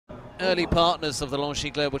early partners of the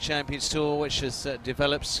Longines Global Champions Tour, which has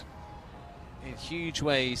developed in huge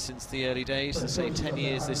ways since the early days, let's say 10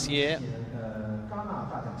 years this year.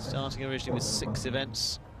 Starting originally with 6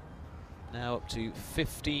 events, now up to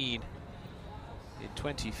 15 in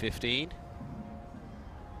 2015.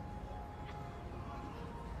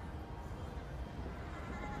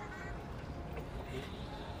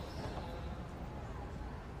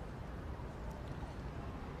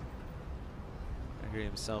 Gregory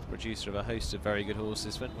himself, producer of a host of very good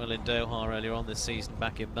horses, went well in Doha earlier on this season,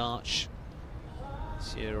 back in March.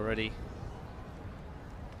 This year already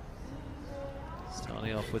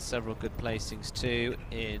starting off with several good placings too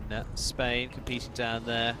in Spain, competing down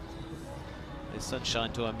there. The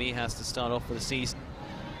Sunshine Tour, Mijas to start off for the season,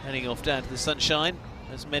 heading off down to the Sunshine,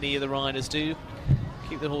 as many of the riders do.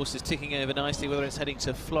 Keep the horses ticking over nicely, whether it's heading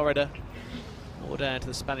to Florida or down to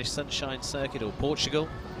the Spanish Sunshine Circuit or Portugal.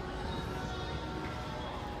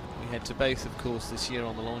 We head to both, of course, this year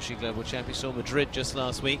on the Longines Global Champions Tour. Madrid just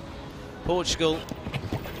last week, Portugal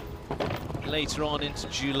later on into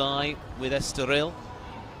July with Estoril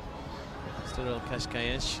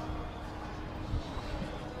Cascais.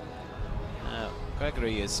 Now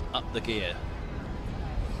Gregory is up the gear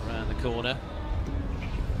around the corner,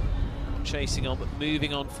 chasing on but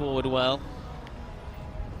moving on forward well.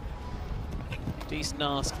 Decent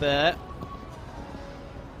ask there,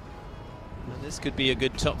 and this could be a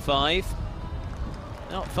good top 5.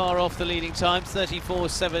 Not far off the leading time,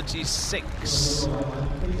 34.76.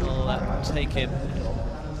 Will take him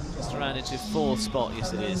just around into 4th spot.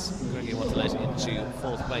 Yes, it is. Gregory Waterlet into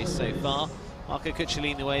 4th place so far. Marco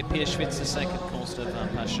Cucciolini away, Pierre Schwitzer 2nd, Constant Van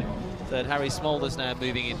Passion 3rd. Harry Smolders now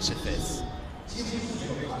moving into 5th.